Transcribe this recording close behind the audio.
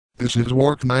This is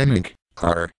Work 9 Inc.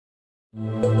 R.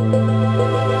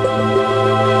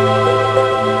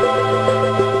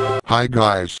 Hi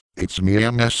guys, it's me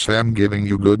MSM giving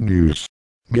you good news.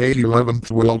 May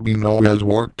 11th will be known as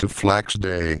Work to Flex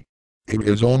Day. It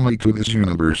is only to this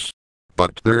universe.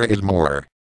 But there is more.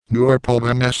 Newer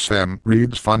poem MSM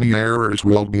reads funny errors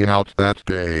will be out that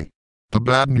day. The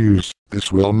bad news,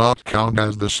 this will not count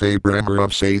as the say grammar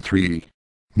of say 3.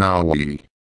 Now we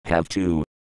have to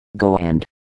go and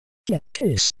get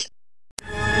pissed.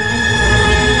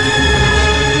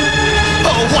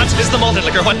 Oh, what is the malted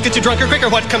liquor? What gets you drunker quicker?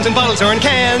 What comes in bottles or in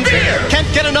cans? Beer!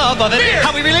 Can't get enough of it. Beer!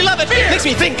 How we really love it. Beer! Makes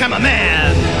me think I'm a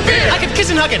man. Beer! I could kiss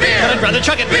and hug it, Beer! but I'd rather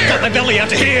chug it. Beer! Got my belly out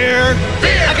to here.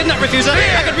 Beer! I could not refuse it.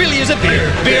 Beer! I could really use a beer.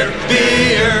 Beer!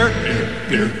 Beer.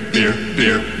 Beer, beer,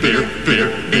 beer, beer,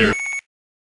 beer, beer.